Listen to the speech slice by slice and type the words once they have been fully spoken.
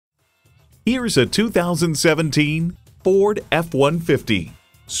Here's a 2017 Ford F-150.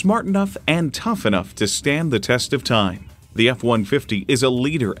 Smart enough and tough enough to stand the test of time. The F-150 is a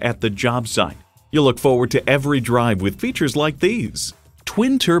leader at the job site. You'll look forward to every drive with features like these: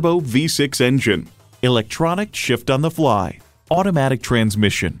 twin-turbo V6 engine, electronic shift on the fly, automatic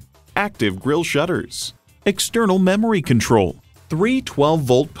transmission, active grille shutters, external memory control, 3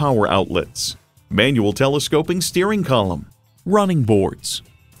 12-volt power outlets, manual telescoping steering column, running boards,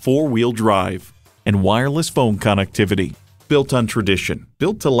 4-wheel drive, and wireless phone connectivity. Built on tradition,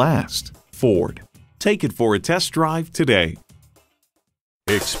 built to last. Ford. Take it for a test drive today.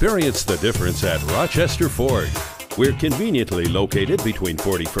 Experience the difference at Rochester Ford. We're conveniently located between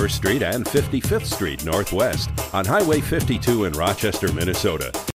 41st Street and 55th Street Northwest on Highway 52 in Rochester, Minnesota.